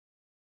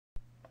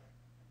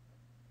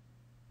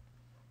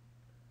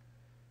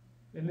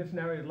In this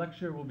narrated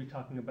lecture, we'll be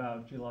talking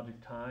about geologic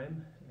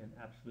time and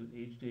absolute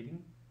age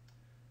dating.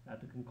 At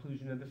the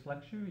conclusion of this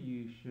lecture,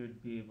 you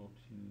should be able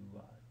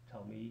to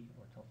tell me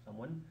or tell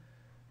someone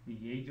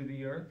the age of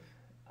the Earth,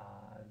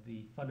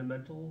 the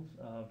fundamentals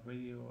of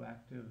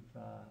radioactive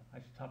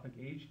isotopic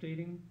age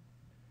dating,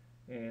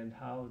 and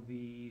how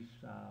these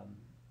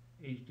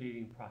age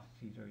dating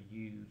processes are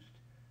used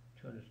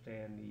to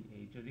understand the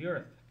age of the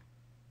Earth.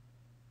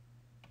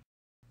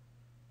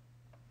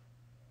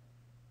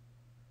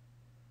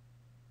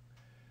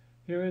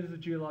 Here is the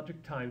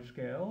geologic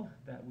timescale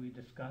that we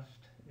discussed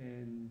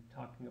in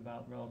talking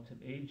about relative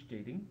age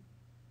dating.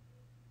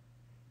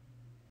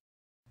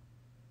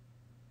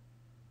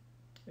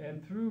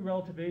 And through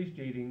relative age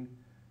dating,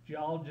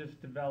 geologists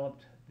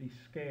developed the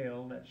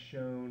scale that's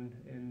shown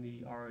in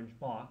the orange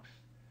box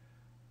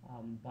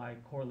by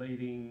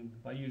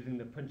using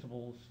the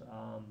principles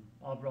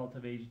of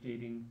relative age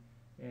dating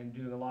and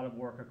doing a lot of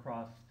work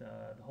across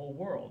the whole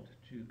world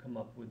to come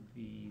up with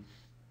these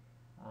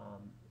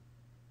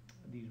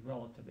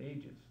relative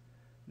ages.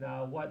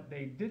 Now, what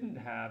they didn't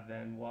have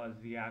then was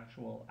the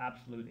actual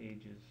absolute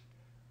ages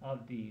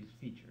of these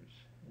features.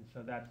 And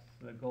so that's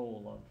the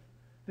goal of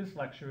this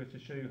lecture, is to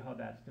show you how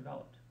that's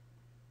developed.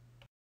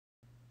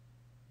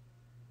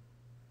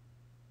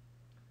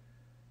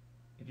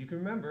 If you can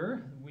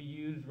remember, we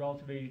use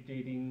relative age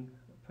dating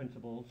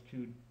principles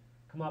to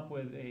come up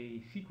with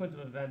a sequence of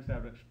events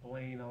that would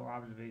explain our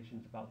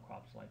observations about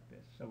crops like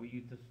this. So we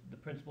use the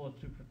principle of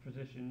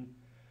superposition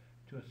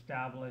to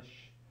establish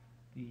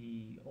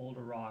the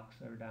older rocks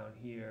are down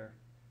here,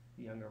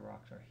 the younger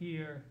rocks are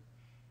here.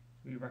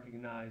 We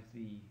recognize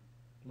the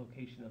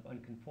location of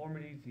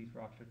unconformities. These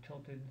rocks are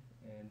tilted,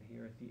 and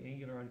here is the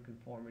angular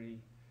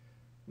unconformity.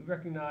 We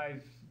recognize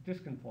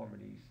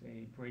disconformities,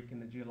 a break in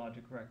the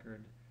geologic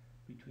record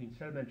between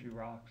sedimentary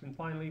rocks. And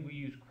finally, we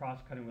use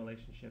cross-cutting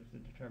relationships to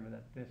determine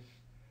that this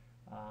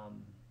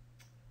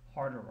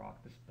harder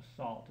rock, this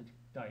basaltic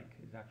dike,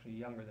 is actually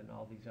younger than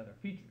all these other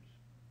features.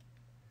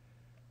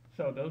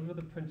 So those were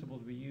the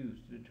principles we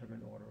used to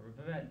determine order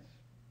of events.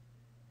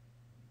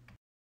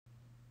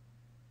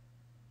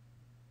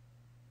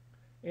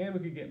 And we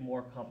could get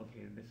more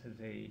complicated. This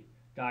is a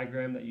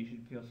diagram that you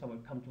should feel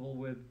somewhat comfortable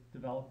with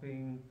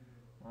developing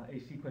a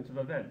sequence of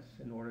events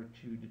in order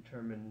to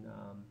determine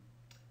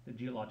the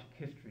geologic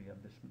history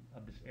of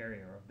this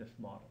area or of this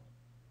model.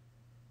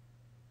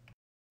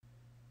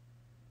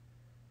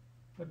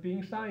 But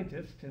being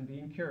scientists and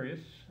being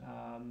curious,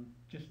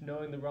 just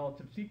knowing the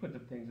relative sequence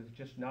of things is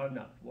just not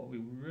enough. What we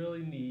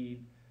really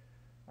need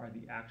are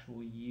the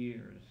actual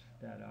years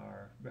that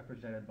are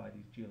represented by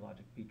these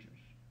geologic features.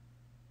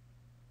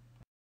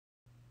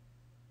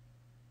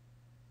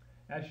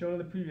 As shown in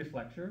the previous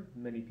lecture,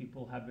 many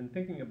people have been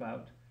thinking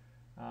about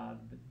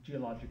the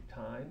geologic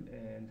time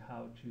and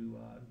how to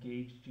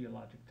gauge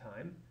geologic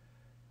time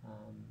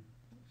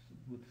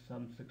with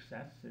some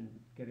success in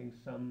getting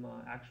some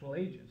actual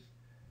ages.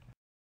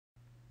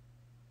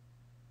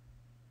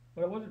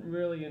 But it wasn't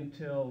really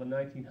until the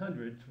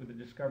 1900s, with the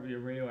discovery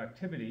of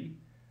radioactivity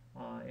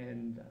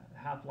and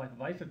half-life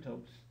of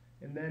isotopes,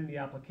 and then the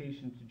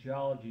application to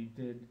geology,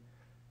 did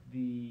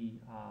the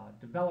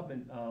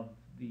development of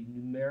the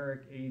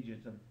numeric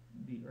ages of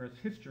the Earth's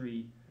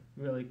history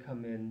really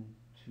come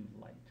into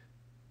light.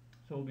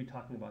 So we'll be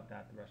talking about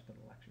that the rest of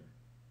the lecture.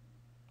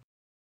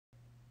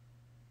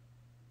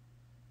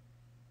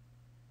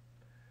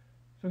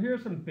 So here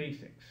are some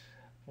basics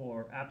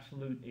for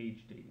absolute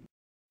age dating.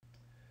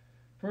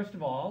 First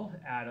of all,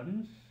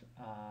 atoms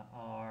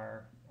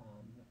are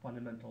a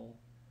fundamental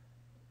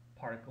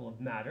particle of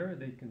matter.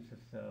 They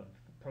consist of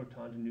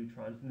protons and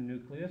neutrons in the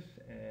nucleus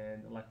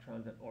and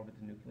electrons that orbit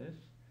the nucleus.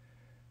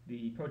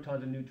 The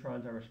protons and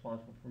neutrons are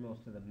responsible for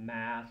most of the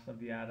mass of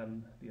the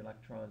atom, the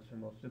electrons for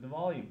most of the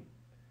volume.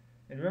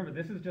 And remember,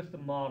 this is just a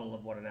model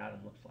of what an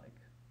atom looks like.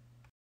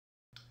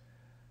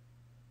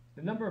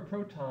 The number of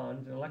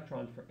protons and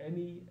electrons for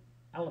any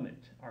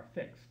element are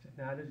fixed, and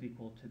that is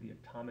equal to the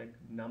atomic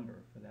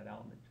number for that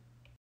element.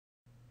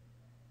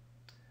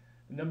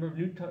 The number of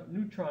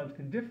neutrons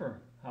can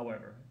differ,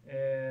 however,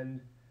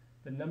 and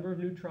the number of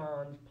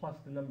neutrons plus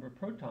the number of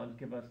protons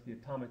give us the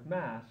atomic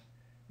mass,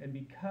 and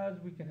because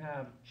we can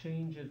have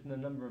changes in the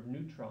number of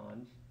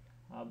neutrons,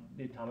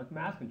 the atomic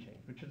mass can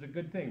change, which is a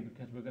good thing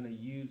because we're going to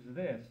use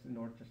this in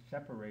order to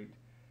separate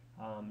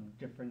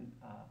different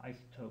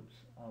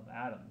isotopes of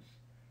atoms.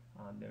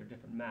 Their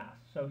different mass.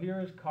 So here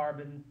is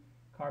carbon.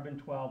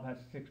 Carbon-12 has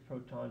 6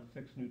 protons,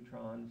 6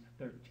 neutrons,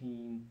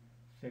 13,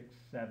 6,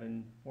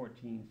 7,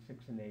 14,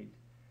 6, and 8.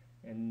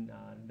 And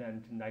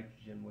then to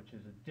nitrogen, which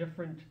is a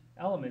different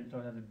element, so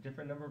it has a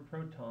different number of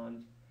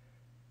protons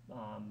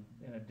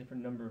and a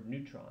different number of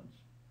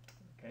neutrons.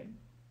 Okay.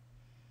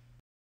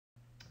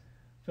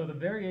 So the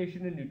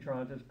variation in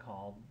neutrons is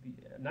called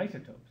an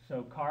isotope.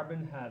 So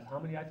carbon has how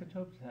many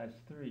isotopes? It has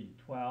 3,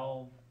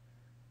 12,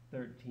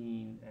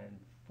 13, and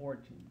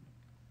 14.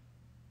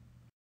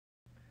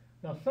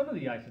 Now, some of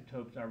the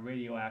isotopes are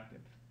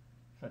radioactive.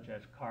 such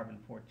as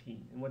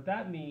carbon-14. And what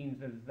that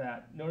means is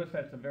that, notice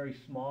that's a very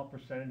small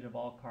percentage of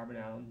all carbon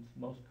atoms.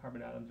 Most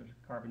carbon atoms are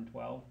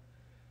carbon-12.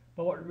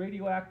 But what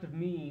radioactive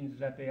means is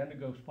that they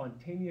undergo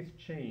spontaneous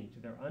change.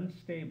 They're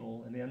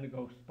unstable, and they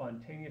undergo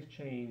spontaneous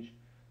change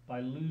by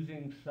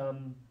losing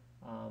some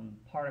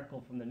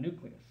particle from the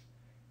nucleus.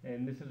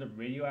 And this is a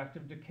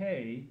radioactive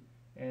decay,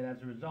 and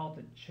as a result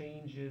it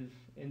changes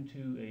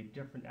into a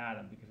different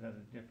atom because it has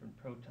a different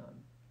proton.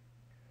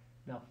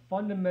 Now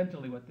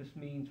fundamentally what this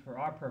means for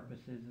our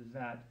purposes is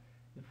that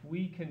if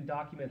we can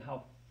document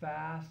how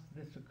fast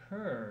this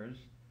occurs,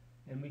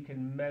 and we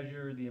can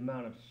measure the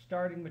amount of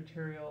starting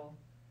material,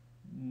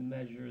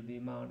 measure the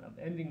amount of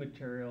ending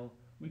material,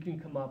 we can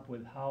come up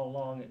with how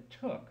long it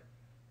took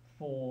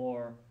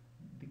for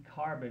the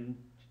carbon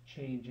to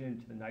change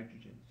into the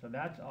nitrogen. So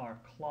that's our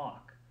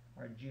clock,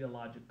 our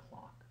geologic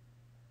clock.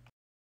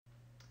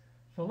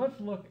 So let's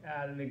look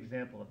at an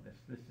example of this.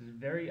 This is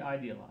very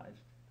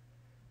idealized.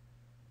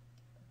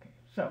 Okay,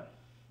 so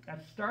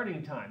at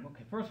starting time,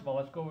 okay, first of all,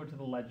 let's go over to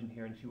the legend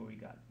here and see what we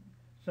got.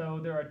 So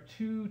there are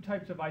two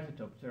types of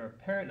isotopes. There are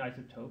a parent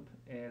isotope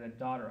and a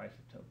daughter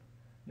isotope.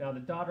 Now the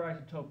daughter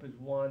isotope is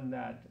one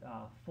that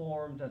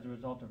forms as a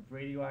result of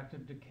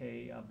radioactive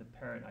decay of the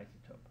parent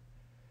isotope.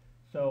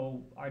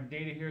 So our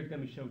data here is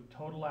going to show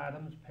total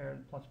atoms,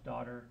 parent plus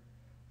daughter,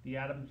 the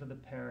atoms of the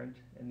parent,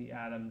 and the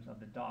atoms of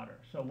the daughter.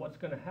 So what's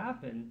going to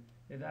happen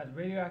is as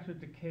radioactive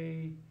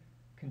decay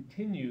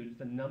continues,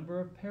 the number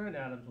of parent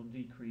atoms will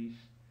decrease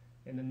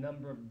and the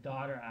number of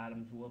daughter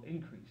atoms will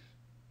increase.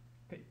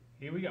 Okay,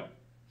 here we go.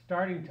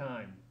 Starting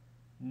time,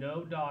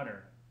 no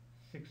daughter,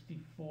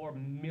 64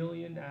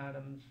 million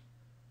atoms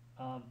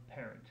of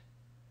parent.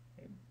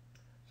 Okay.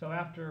 So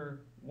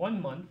after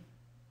 1 month,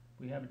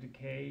 we have a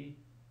decay.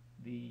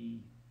 The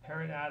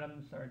parent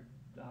atoms are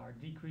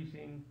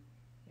decreasing,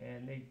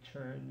 and they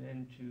turn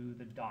into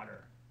the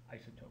daughter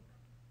isotope.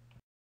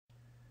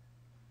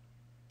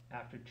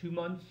 After 2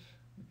 months,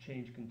 the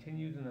change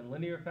continues in a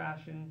linear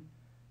fashion.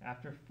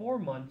 After 4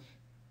 months,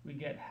 we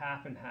get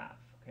half and half.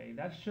 Okay,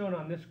 that's shown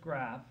on this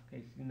graph.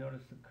 Okay, so you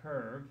notice the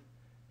curve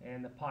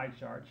and the pie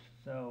charts.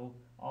 So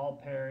all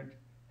parent,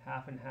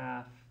 half and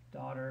half,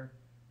 daughter,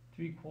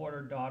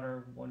 3/4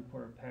 daughter,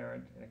 1/4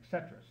 parent, and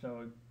etc.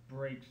 So it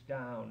breaks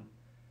down,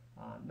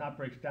 not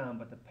breaks down,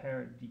 but the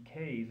parent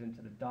decays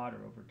into the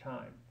daughter over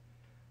time.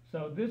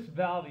 So this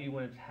value,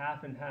 when it's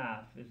half and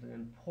half, is an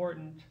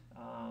important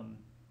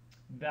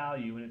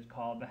value, and it's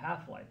called the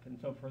half-life. And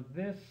so for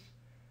this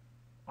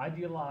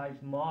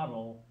idealized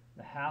model,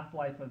 the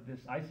half-life of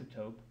this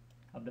isotope,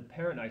 of the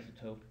parent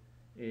isotope,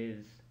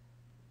 is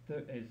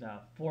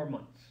 4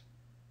 months.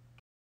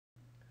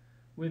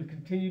 With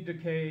continued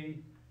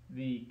decay,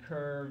 the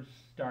curves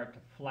start to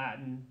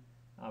flatten.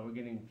 We're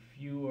getting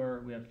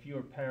fewer, we have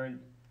fewer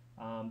parent,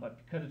 but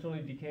because it's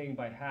only decaying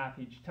by half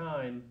each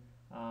time,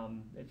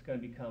 it's going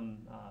to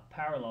become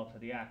parallel to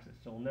the axis,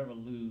 so we'll never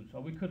lose,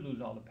 or we could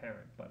lose all the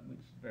parent, but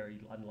it's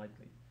very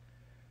unlikely.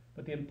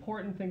 But the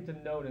important thing to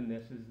note in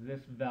this is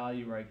this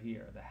value right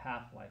here, the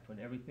half-life. When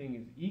everything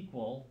is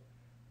equal,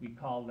 we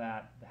call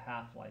that the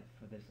half-life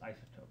for this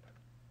isotope.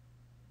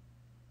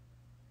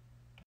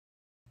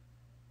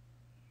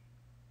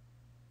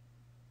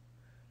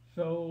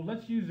 So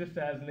let's use this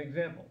as an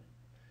example.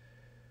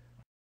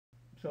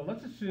 So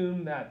let's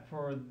assume that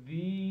for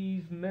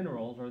these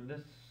minerals, or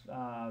this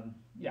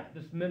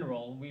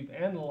mineral, we've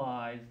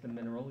analyzed the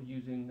mineral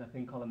using a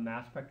thing called a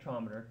mass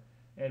spectrometer,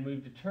 and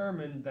we've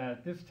determined that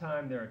at this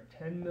time there are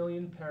 10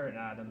 million parent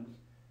atoms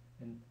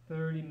and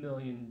 30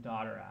 million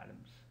daughter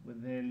atoms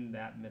within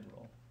that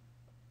mineral.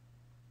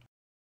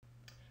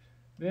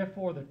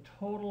 Therefore, the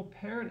total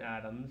parent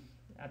atoms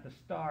at the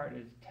start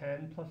is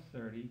 10 plus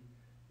 30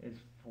 is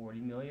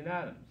 40 million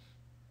atoms.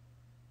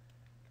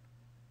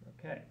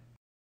 Okay.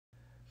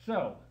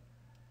 So,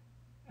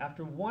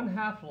 after one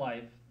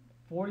half-life,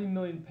 40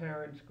 million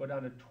parents go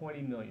down to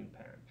 20 million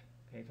parent.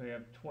 Okay, so you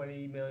have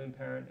 20 million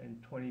parent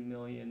and 20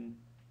 million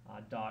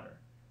daughter.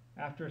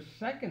 After a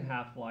second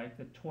half-life,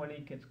 the 20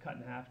 gets cut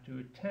in half to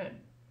a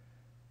 10.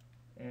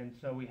 And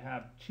so we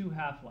have two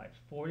half-lives,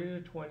 40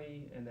 to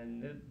 20, and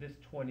then this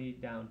 20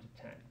 down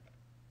to 10.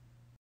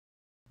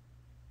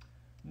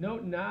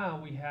 Note now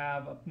we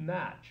have a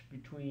match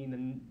between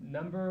the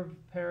number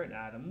of parent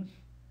atoms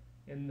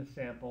in the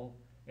sample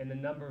and the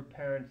number of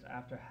parents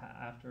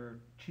after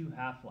two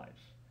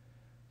half-lives.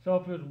 So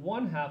if it was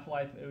one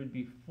half-life, it would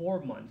be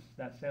 4 months.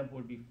 That sample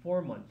would be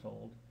 4 months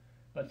old.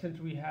 But since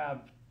we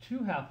have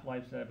two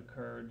half-lives that have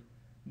occurred,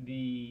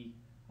 the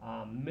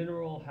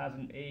mineral has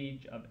an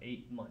age of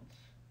 8 months.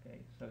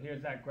 Okay, so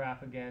here's that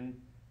graph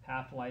again.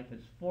 Half-life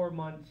is 4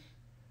 months,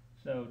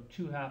 so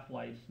two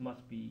half-lives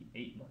must be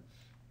 8 months.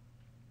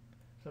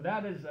 So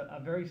that is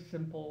a very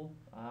simple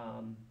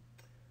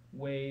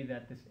way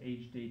that this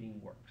age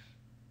dating works.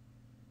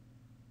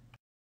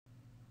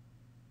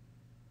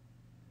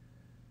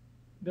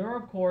 There are,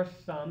 of course,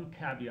 some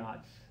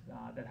caveats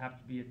that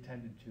have to be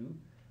attended to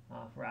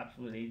for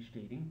absolute age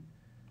dating.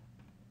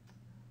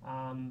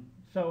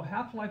 So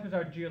half-life is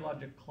our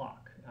geologic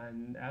clock,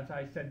 and as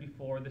I said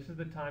before, this is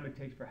the time it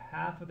takes for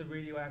half of the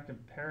radioactive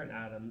parent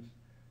atoms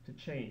to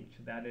change,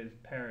 that is,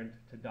 parent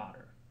to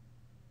daughter.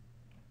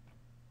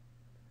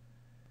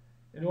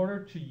 In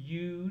order to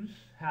use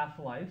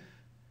half-life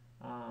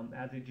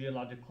as a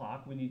geologic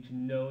clock, we need to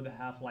know the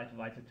half-life of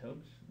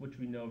isotopes, which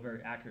we know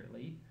very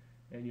accurately,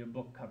 and your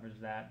book covers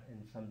that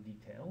in some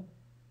detail.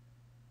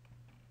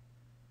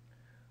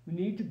 We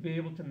need to be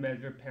able to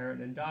measure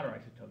parent and daughter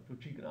isotopes,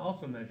 which you can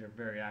also measure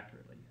very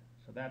accurately,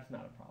 so that's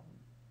not a problem.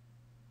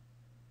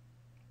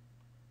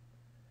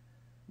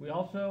 We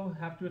also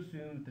have to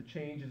assume that the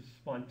change is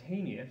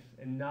spontaneous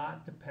and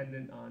not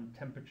dependent on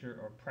temperature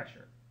or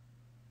pressure,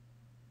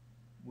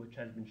 which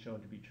has been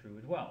shown to be true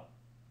as well.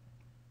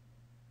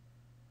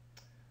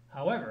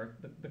 However,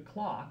 the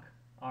clock,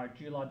 our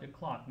geologic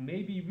clock,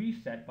 may be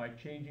reset by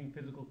changing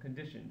physical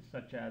conditions,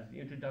 such as the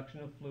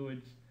introduction of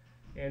fluids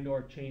and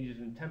or changes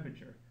in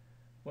temperature.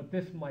 What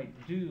this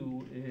might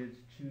do is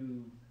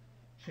to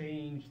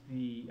change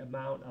the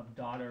amount of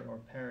daughter or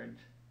parent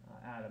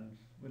atoms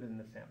within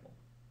the sample.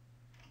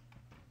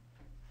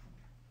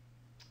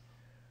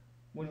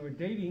 When we're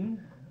dating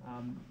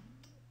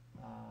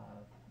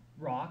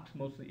rocks,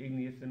 mostly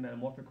igneous and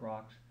metamorphic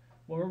rocks,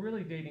 what we're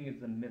really dating is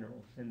the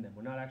minerals in them.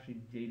 We're not actually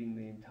dating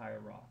the entire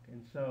rock.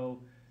 And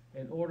so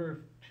in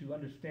order to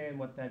understand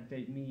what that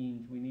date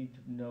means, we need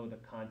to know the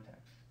context.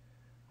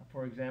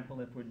 For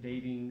example, if we're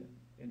dating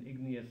an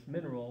igneous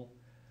mineral,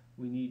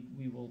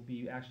 we will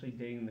be actually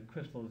dating the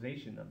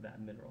crystallization of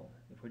that mineral.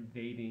 If we're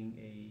dating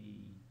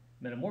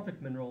a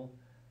metamorphic mineral,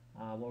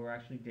 what we're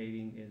actually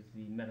dating is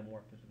the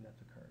metamorphism that's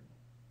occurring.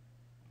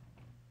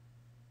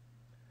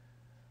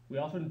 We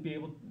also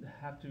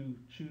have to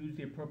choose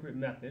the appropriate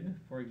method.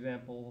 For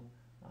example,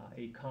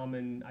 a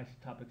common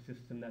isotopic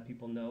system that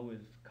people know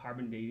is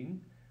carbon dating,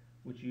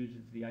 which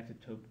uses the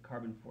isotope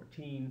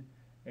carbon-14.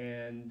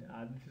 And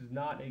this is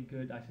not a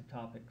good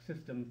isotopic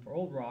system for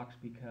old rocks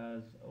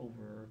because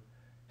over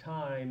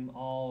time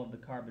all of the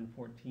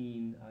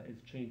carbon-14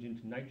 is changed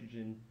into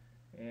nitrogen,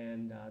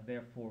 and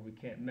therefore we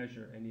can't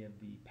measure any of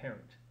the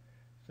parent.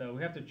 So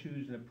we have to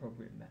choose an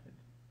appropriate method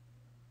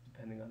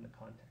depending on the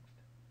context.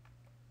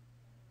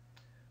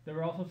 There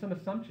are also some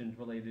assumptions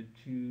related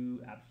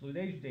to absolute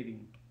age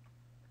dating.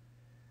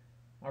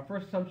 Our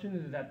first assumption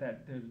is that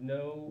there's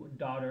no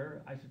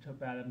daughter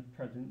isotope atoms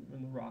present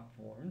when the rock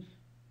forms.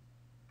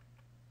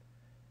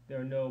 There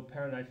are no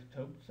parent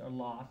isotopes are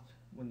lost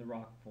when the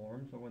rock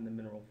forms or when the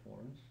mineral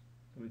forms,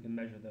 so we can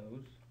measure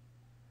those.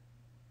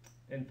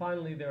 And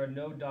finally, there are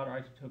no daughter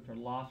isotopes are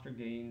lost or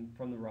gained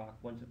from the rock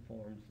once it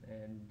forms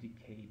and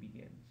decay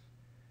begins.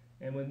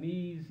 And when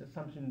these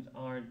assumptions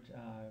aren't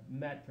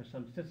met for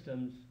some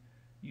systems,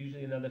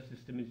 usually another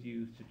system is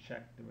used to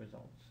check the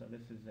results. So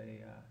this is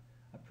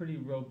a pretty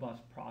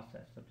robust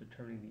process of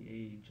determining the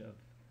age of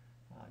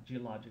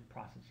geologic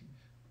processes.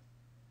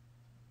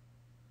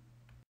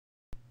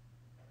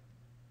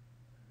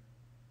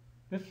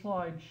 This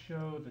slide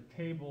shows a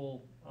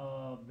table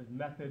of the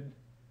method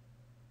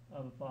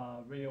of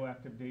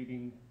radioactive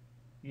dating,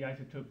 the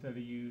isotopes that are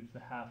used,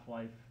 the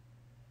half-life,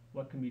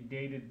 what can be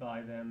dated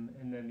by them,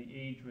 and then the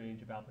age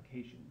range of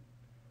application.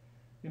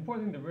 The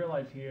important thing to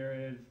realize here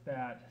is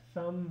that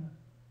some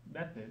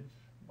methods,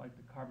 like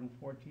the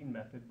carbon-14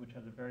 method, which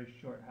has a very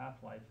short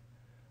half-life,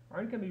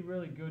 aren't going to be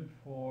really good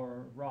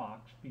for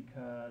rocks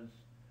because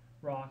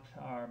rocks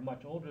are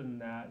much older than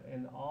that,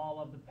 and all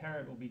of the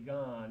parent will be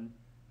gone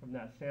from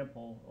that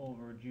sample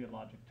over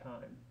geologic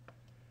time.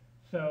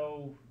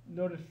 So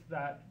notice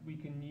that we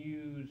can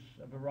use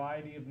a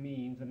variety of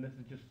means, and this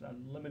is just a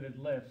limited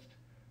list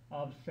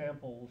of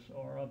samples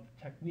or of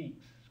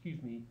techniques,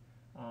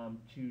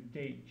 to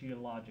date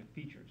geologic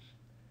features.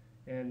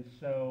 And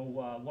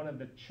so one of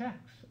the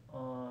checks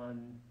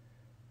on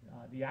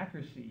the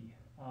accuracy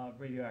of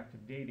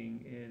radioactive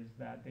dating is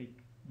that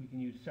we can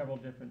use several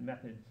different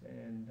methods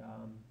and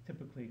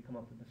typically come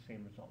up with the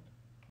same result.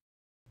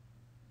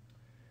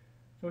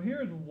 So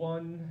here's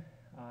one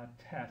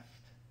test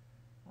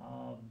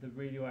of the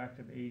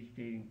radioactive age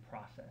dating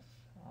process.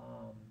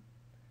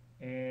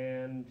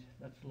 And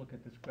let's look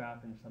at this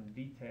graph in some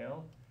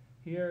detail.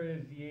 Here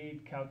is the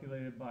age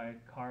calculated by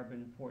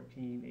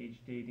carbon-14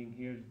 age dating.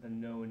 Here's the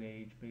known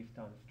age based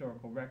on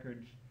historical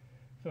records.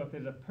 So if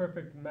there's a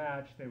perfect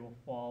match, they will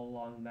fall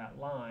along that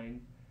line.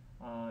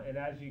 And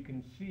as you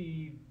can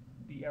see,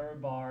 the error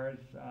bars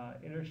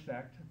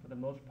intersect for the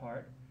most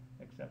part,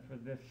 except for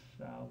this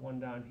one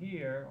down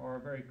here, or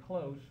very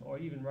close, or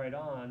even right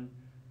on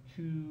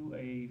to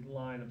a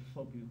line of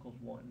slope equals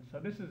 1. So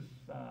this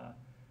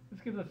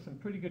gives us some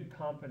pretty good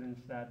confidence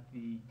that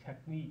the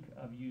technique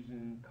of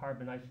using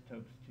carbon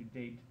isotopes to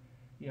date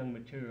young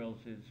materials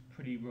is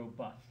pretty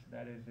robust.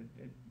 That is,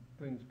 it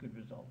brings good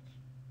results.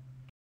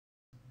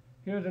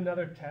 Here's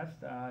another test.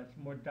 It's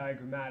more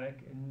diagrammatic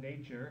in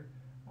nature.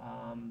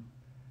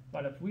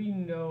 But if we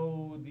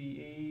know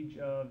the age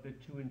of the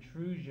two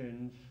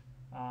intrusions,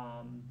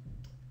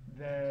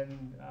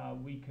 then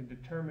we can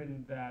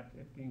determine that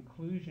if the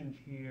inclusions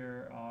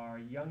here are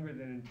younger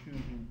than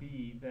intrusion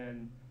B,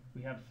 then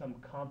we have some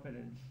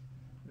confidence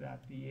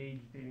that the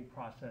age dating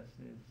process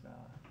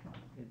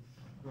is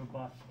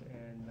robust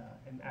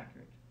and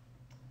accurate.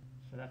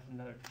 So that's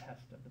another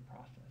test of the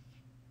process.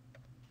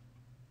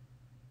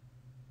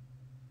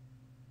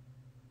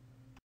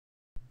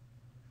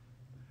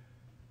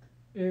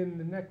 In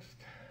the next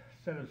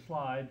set of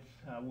slides,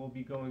 we'll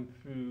be going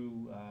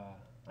through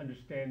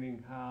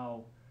understanding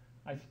how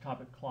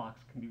isotopic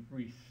clocks can be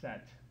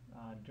reset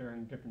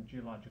during different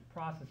geologic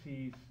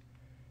processes,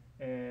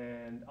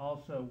 and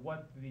also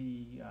what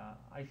the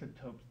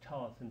isotopes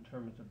tell us in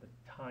terms of the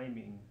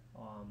timing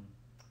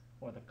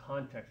or the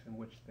context in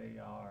which they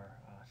are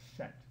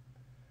set.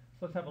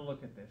 So let's have a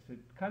look at this. It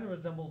kind of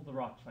resembles the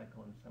rock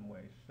cycle in some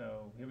ways.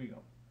 So here we go.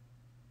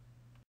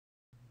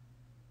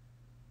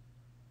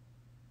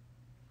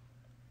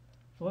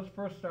 So let's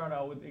first start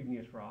out with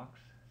igneous rocks.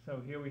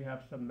 So here we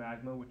have some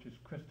magma which is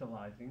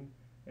crystallizing,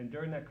 and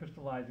during that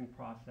crystallizing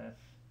process,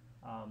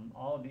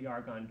 all of the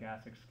argon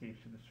gas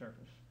escapes to the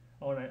surface.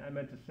 Oh, and I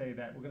meant to say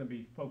that we're going to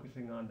be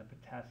focusing on the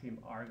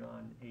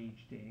potassium-argon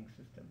age dating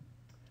system.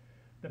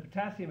 The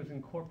potassium is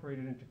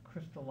incorporated into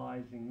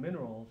crystallizing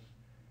minerals,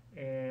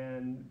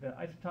 and the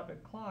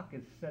isotopic clock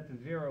is set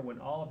to 0 when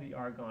all of the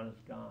argon is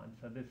gone.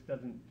 So this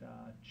doesn't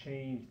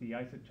change the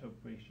isotope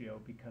ratio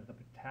because the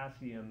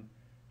potassium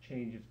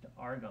changes to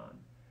argon.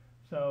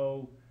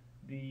 So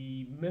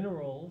the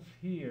minerals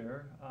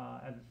here,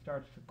 as it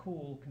starts to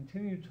cool,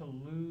 continue to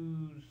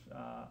lose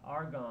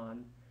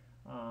argon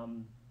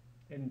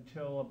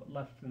until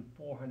less than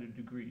 400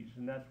 degrees,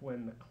 and that's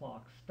when the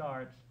clock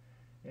starts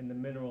and the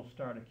minerals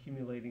start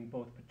accumulating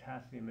both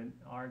potassium and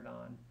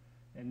argon.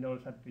 And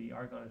notice that the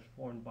argon is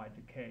formed by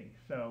decay.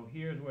 So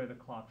here's where the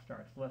clock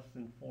starts, less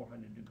than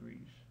 400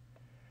 degrees.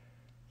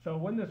 So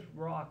when this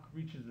rock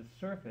reaches the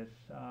surface,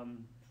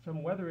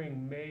 some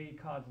weathering may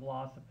cause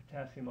loss of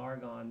potassium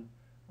argon,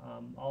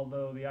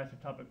 although the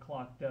isotopic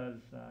clock does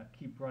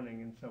keep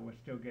running, and so we're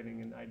still getting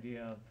an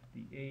idea of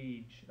the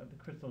age of the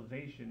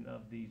crystallization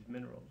of these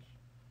minerals.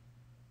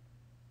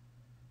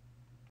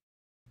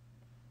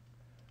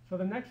 So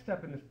the next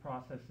step in this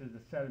process is the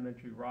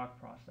sedimentary rock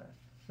process.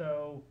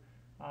 So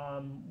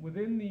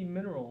within the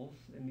minerals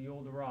in the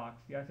older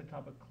rocks, the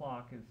isotopic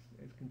clock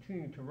is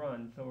continuing to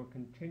run, so we're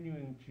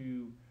continuing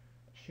to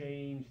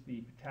change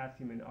the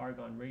potassium and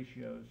argon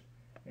ratios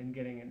and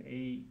getting an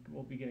age.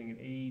 We'll be getting an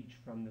age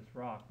from this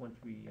rock once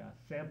we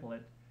sample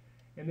it.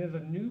 And there's a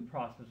new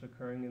process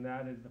occurring, and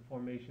that is the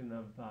formation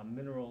of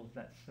minerals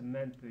that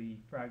cement the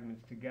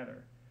fragments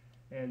together.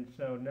 And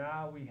so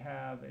now we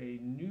have a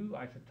new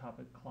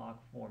isotopic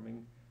clock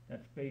forming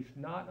that's based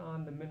not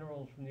on the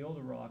minerals from the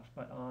older rocks,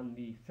 but on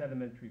the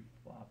sedimentary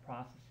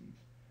processes.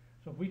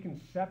 So if we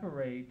can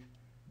separate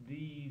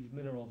these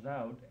minerals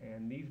out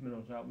and these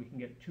minerals out, we can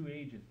get two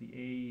ages: the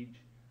age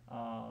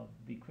of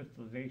the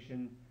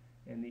crystallization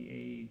and the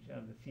age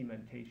of the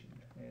cementation,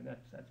 and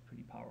that's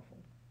pretty powerful.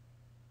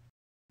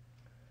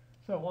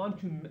 So on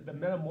to the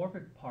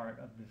metamorphic part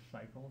of this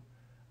cycle.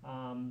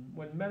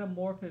 When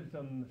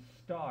metamorphism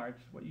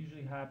starts, what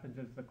usually happens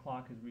is the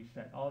clock is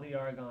reset. All the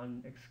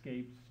argon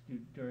escapes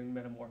during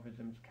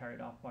metamorphism is carried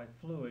off by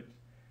fluids,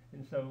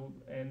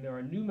 and there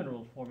are new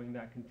minerals forming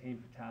that contain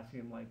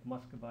potassium, like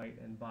muscovite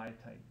and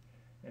biotite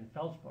and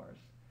feldspars.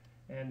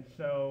 And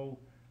so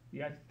the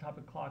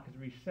isotopic clock is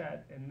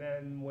reset, and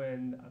then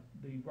when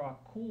the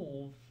rock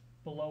cools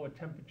below a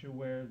temperature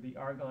where the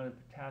argon and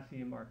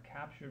potassium are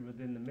captured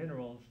within the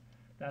minerals,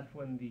 that's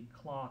when the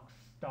clock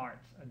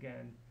starts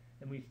again,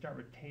 and we start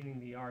retaining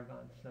the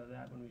argon, so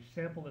that when we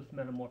sample this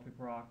metamorphic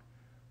rock,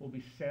 we'll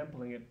be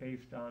sampling it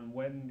based on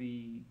when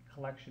the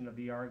collection of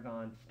the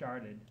argon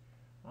started,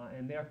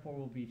 and therefore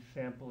we'll be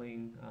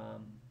sampling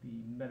the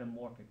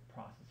metamorphic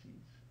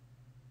processes.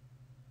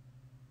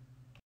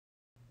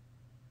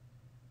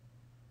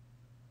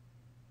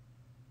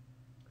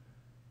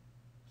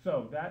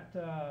 So that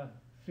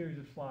series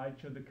of slides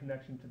showed the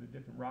connection to the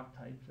different rock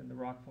types and the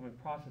rock forming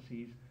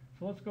processes.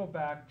 So let's go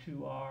back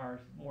to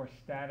our more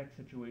static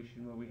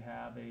situation where we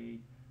have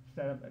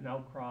an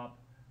outcrop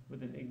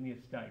with an igneous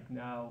dike.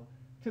 Now,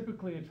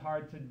 typically it's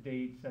hard to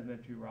date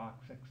sedimentary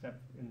rocks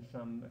except in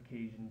some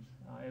occasions.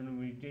 And when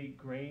we date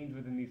grains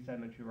within these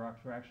sedimentary rocks,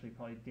 we're actually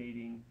probably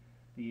dating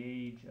the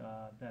age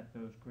that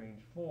those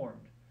grains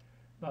formed.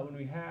 But when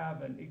we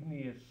have an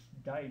igneous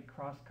dike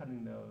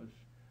cross-cutting those,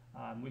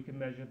 we can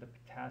measure the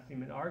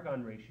potassium and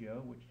argon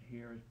ratio, which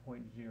here is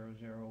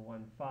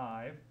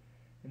 0.0015.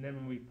 And then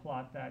when we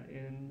plot that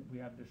in, we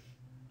have this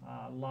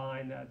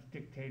line that's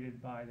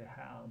dictated by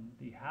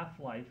the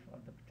half-life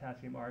of the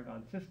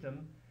potassium-argon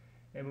system.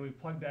 And when we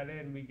plug that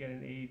in, we get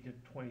an age of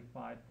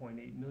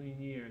 25.8 million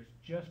years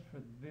just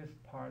for this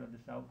part of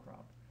this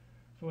outcrop.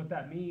 So what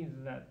that means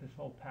is that this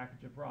whole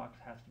package of rocks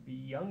has to be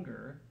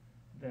younger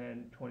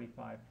than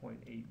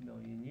 25.8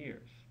 million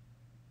years.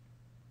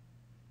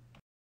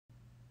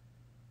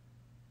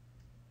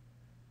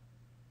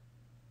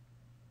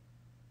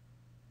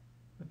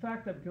 The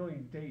fact that we can only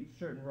date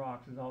certain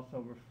rocks is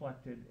also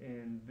reflected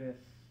in this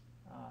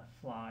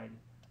slide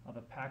of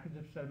a package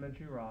of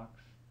sedimentary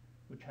rocks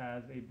which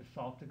has a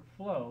basaltic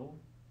flow,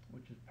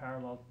 which is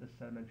parallel to the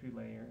sedimentary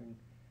layering,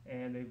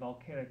 and a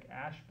volcanic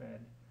ash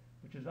bed,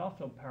 which is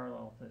also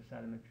parallel to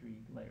sedimentary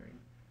layering.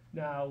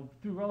 Now,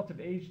 through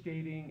relative age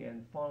dating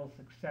and faunal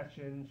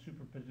succession,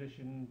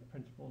 superposition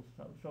principles,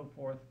 so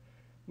forth,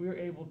 we were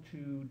able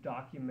to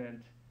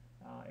document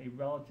a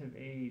relative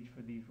age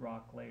for these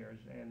rock layers,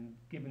 and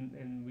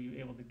we were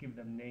able to give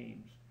them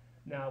names.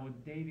 Now,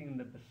 with dating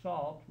the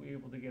basalt, we were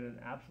able to get an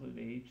absolute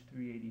age,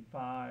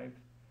 385,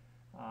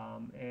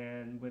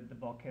 and with the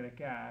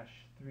volcanic ash,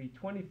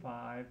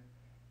 325,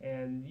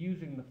 and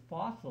using the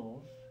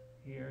fossils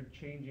here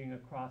changing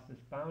across this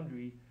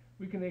boundary,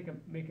 we can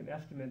make an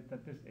estimate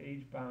that this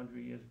age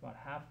boundary is about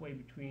halfway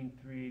between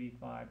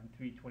 385 and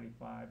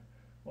 325,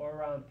 or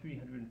around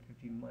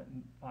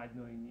 355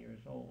 million years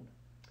old.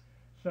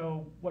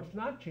 So what's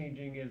not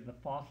changing is the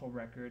fossil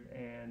record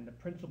and the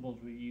principles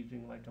we're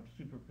using, like of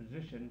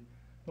superposition.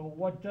 But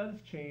what does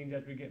change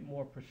as we get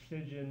more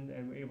precision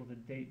and we're able to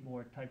date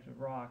more types of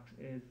rocks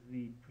is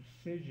the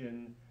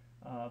precision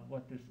of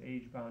what this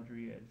age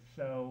boundary is.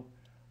 So,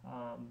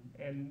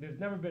 and there's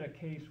never been a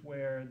case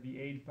where the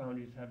age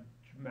boundaries have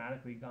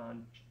dramatically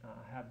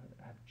have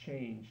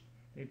changed.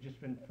 They've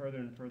just been further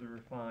and further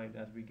refined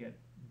as we get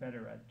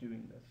better at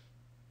doing this.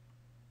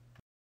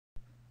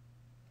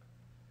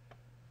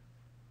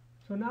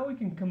 So now we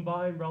can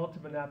combine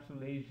relative and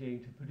absolute age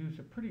dating to produce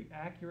a pretty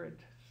accurate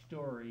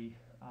story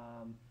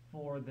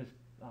for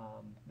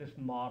this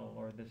model,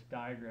 or this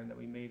diagram that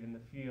we made in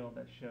the field,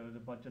 that shows a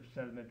bunch of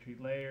sedimentary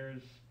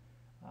layers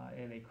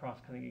and a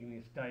cross-cutting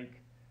igneous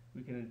dike.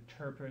 We can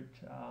interpret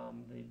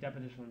the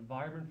depositional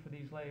environment for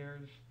these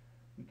layers.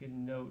 We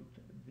can note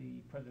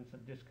the presence of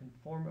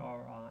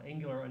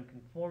angular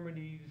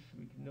unconformities.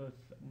 We can notice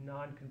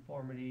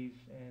nonconformities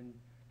and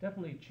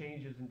definitely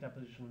changes in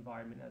depositional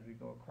environment as we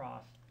go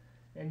across.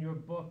 And your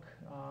book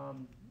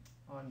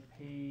on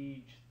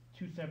page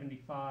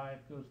 275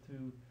 goes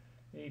through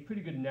a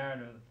pretty good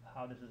narrative of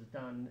how this is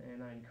done,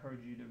 and I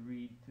encourage you to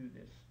read through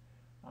this.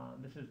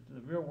 This is the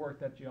real work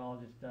that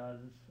geologists does,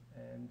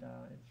 and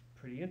it's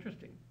pretty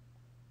interesting.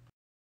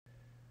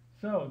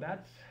 So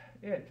that's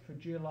it for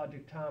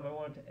Geologic Time. I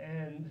wanted to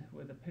end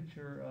with a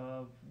picture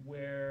of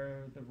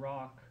where the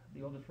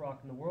oldest rock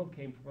in the world,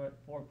 came from,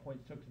 at 4.6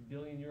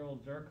 billion year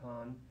old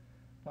zircon,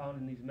 found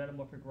in these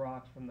metamorphic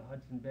rocks from the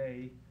Hudson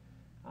Bay.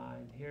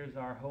 And here's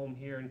our home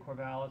here in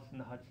Corvallis in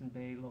the Hudson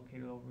Bay,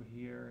 located over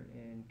here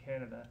in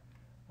Canada.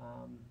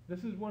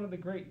 This is one of the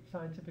great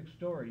scientific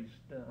stories,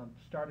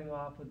 starting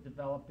off with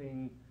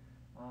developing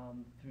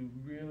through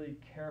really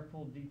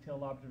careful,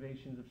 detailed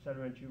observations of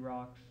sedimentary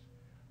rocks,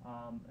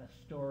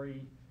 a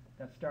story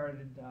that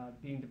started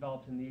being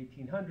developed in the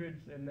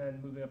 1800s, and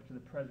then moving up to the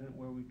present,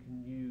 where we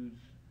can use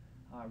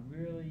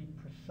really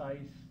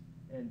precise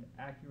and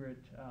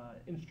accurate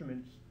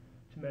instruments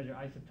to measure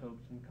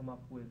isotopes and come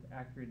up with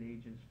accurate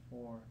ages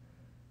for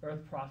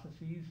Earth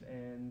processes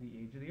and the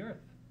age of the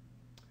Earth.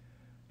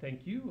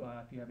 Thank you.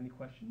 If you have any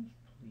questions,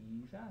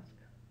 please ask.